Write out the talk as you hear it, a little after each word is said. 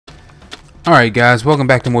Alright guys, welcome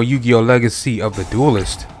back to more Yu-Gi-Oh! Legacy of the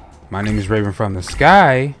Duelist. My name is Raven from the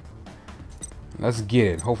Sky. Let's get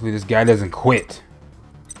it. Hopefully this guy doesn't quit.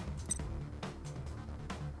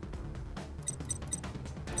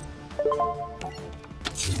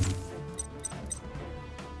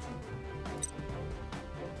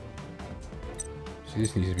 See,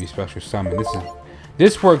 this needs to be special summoned.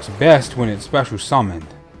 This works best when it's special summoned.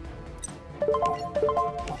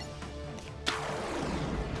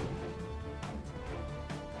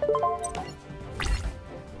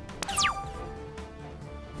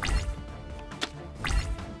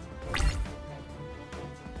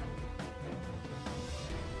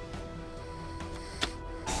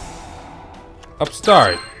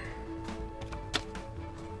 Upstart.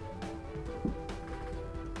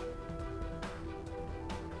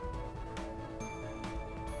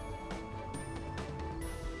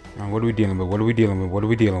 What are we dealing with? What are we dealing with? What are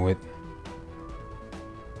we dealing with?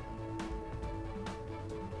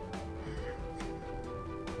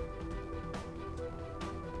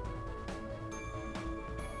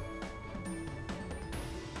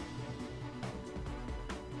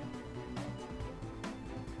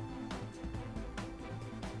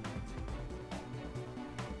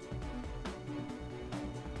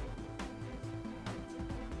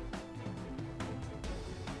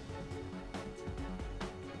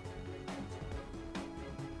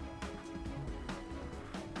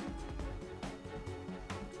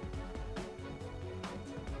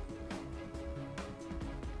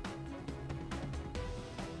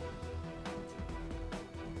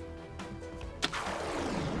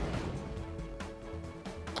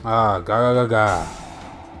 Gagaga.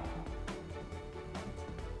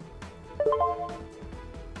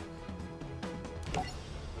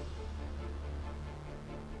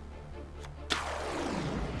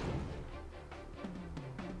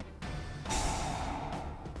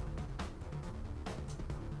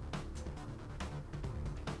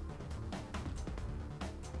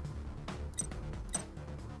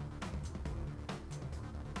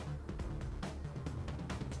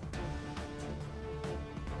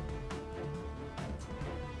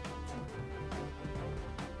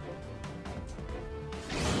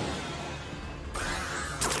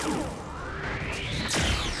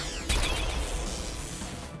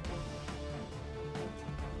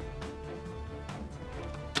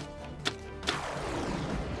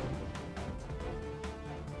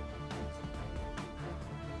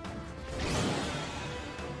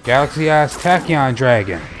 Galaxy Eyes Tachyon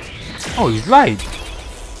Dragon. Oh, he's light.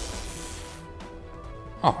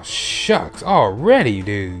 Oh, shucks. Already,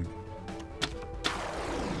 dude.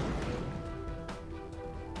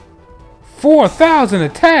 4,000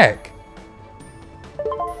 attack.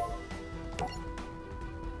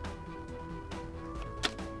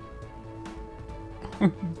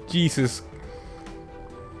 Jesus.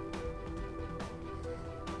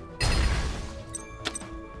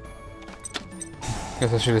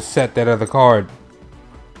 Guess I should have set that other card.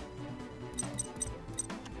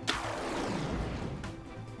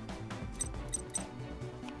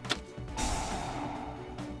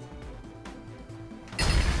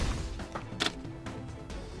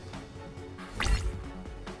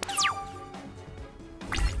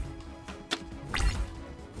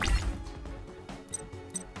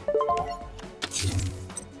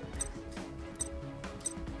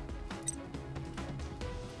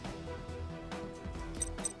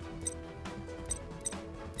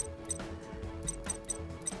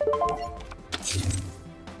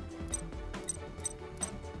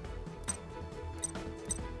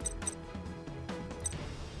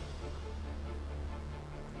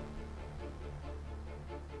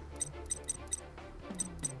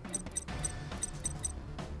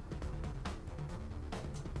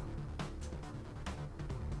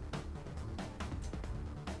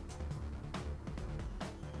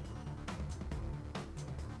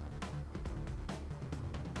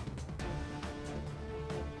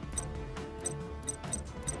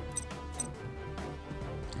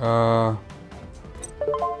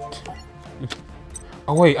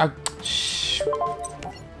 Oh wait,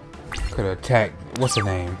 could have attacked. What's the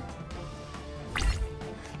name?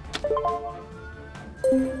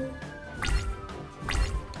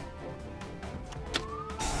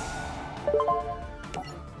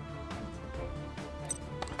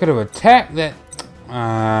 Could have attacked that. Oh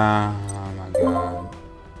my god.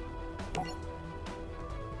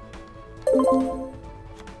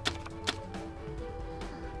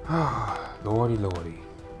 Lordy, lordy.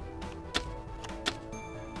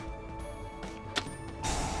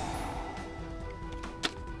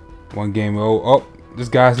 One game. Oh, this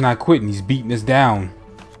guy's not quitting. He's beating us down.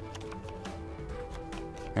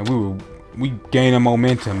 And we gained a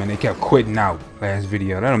momentum and they kept quitting out last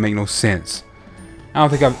video. That don't make no sense. I don't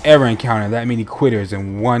think I've ever encountered that many quitters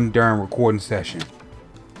in one darn recording session.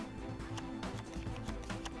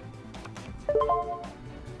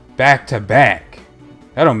 Back to back.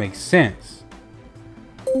 That don't make sense.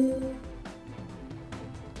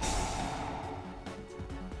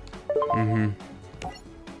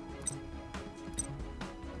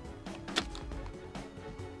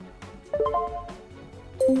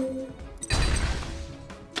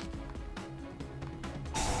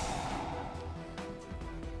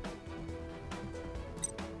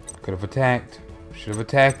 Could have attacked. Should have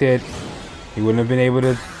attacked it. He wouldn't have been able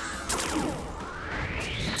to.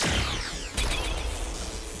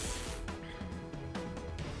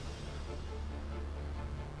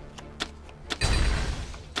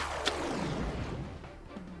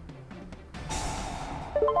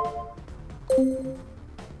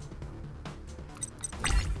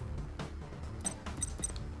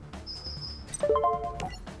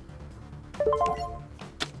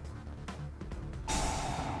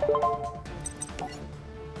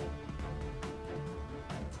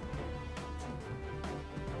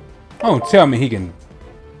 Oh, tell me he can.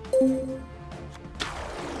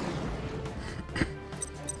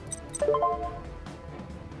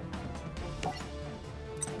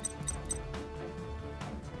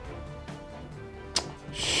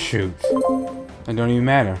 Shoot. It don't even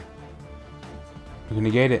matter. You can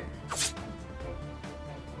negate it.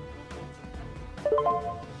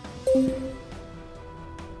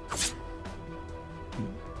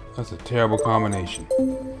 That's a terrible combination.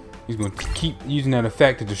 He's going to keep using that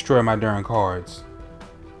effect to destroy my darn cards.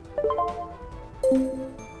 And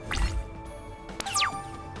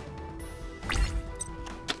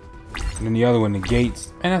then the other one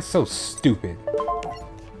negates. And that's so stupid.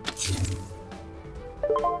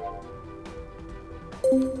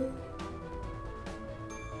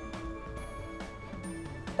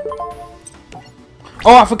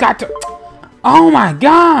 Oh, I forgot to... Oh my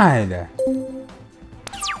god!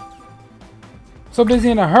 So busy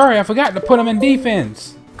in a hurry, I forgot to put him in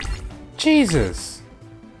defense. Jesus.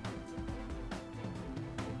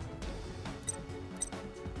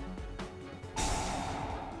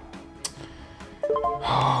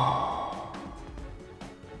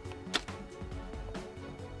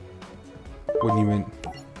 Wouldn't even...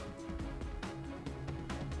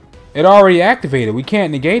 It already activated. We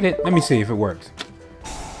can't negate it. Let me see if it works.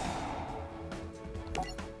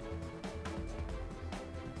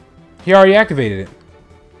 He already activated it.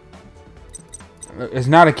 It's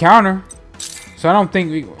not a counter, so I don't think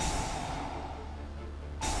we...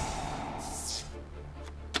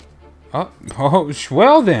 Oh,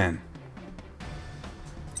 well then.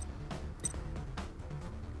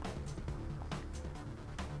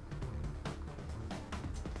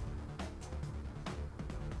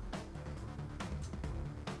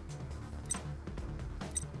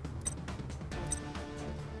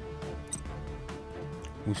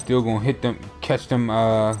 We're still gonna hit them, catch them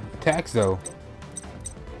attacks though.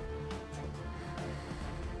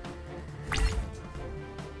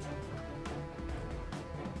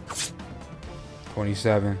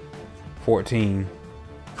 $27, $14.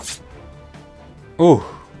 Ooh.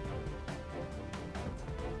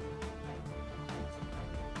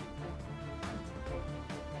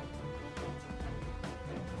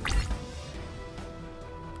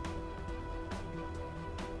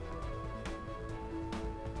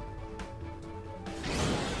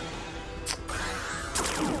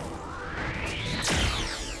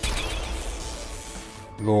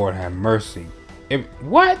 Lord have mercy.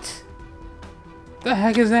 What? The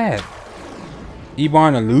heck is that?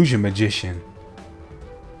 Ebarn Illusion Magician.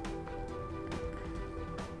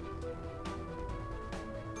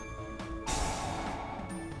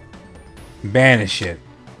 Banish it.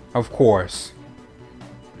 Of course.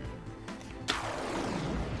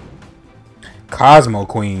 Cosmo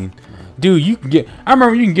Queen. Dude, you can get... I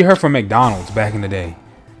remember you can get her from McDonald's back in the day.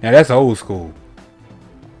 Now that's old school.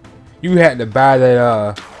 You had to buy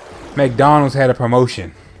that, McDonald's had a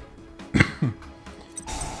promotion.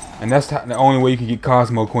 And that's the only way you could get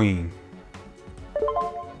Cosmo Queen.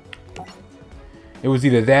 It was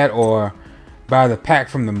either that or buy the pack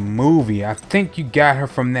from the movie. I think you got her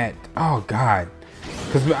from that. Oh, God.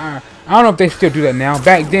 Because I don't know if they still do that now.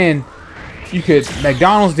 Back then, you could...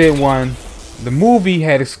 McDonald's did one. The movie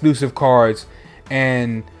had exclusive cards.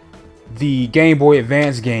 And the Game Boy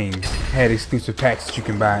Advance games had exclusive packs that you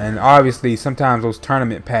can buy, and obviously sometimes those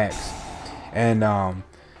tournament packs and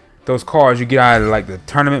those cards you get out of like the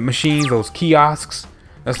tournament machines, those kiosks.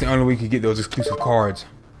 That's the only way you could get those exclusive cards.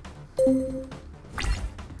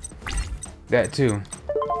 That too.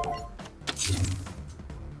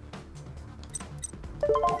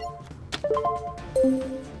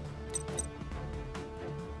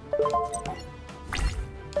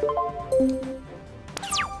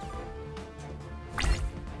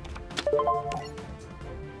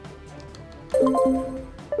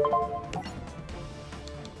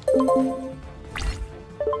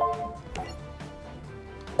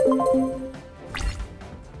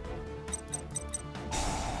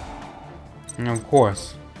 And of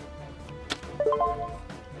course.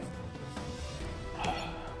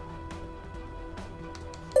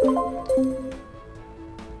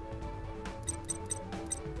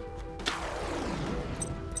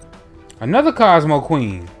 Another Cosmo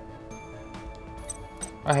Queen.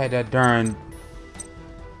 I had that darn.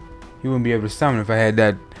 You wouldn't be able to summon if I had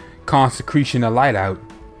that Consecration of Light out.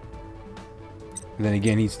 And then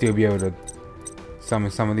again, he'd still be able to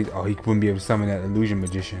summon some of these. Oh, he wouldn't be able to summon that Illusion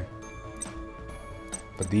Magician.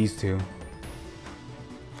 But these two.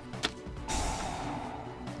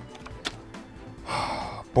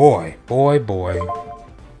 Boy, boy, boy.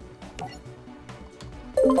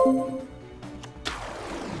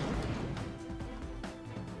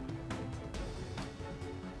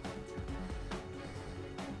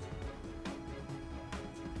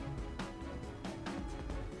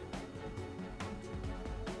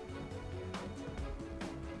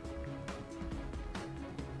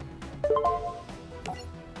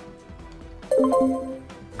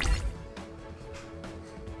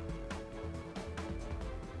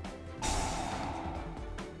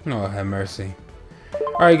 Oh, have mercy.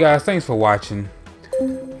 Alright guys, thanks for watching.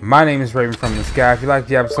 My name is Raven from the Sky. If you liked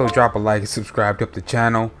the episode, drop a like and subscribe to help the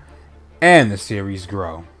channel and the series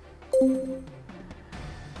grow.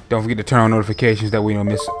 Don't forget to turn on notifications that we don't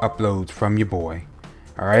miss uploads from your boy.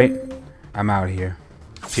 Alright? I'm out here.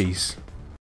 Peace.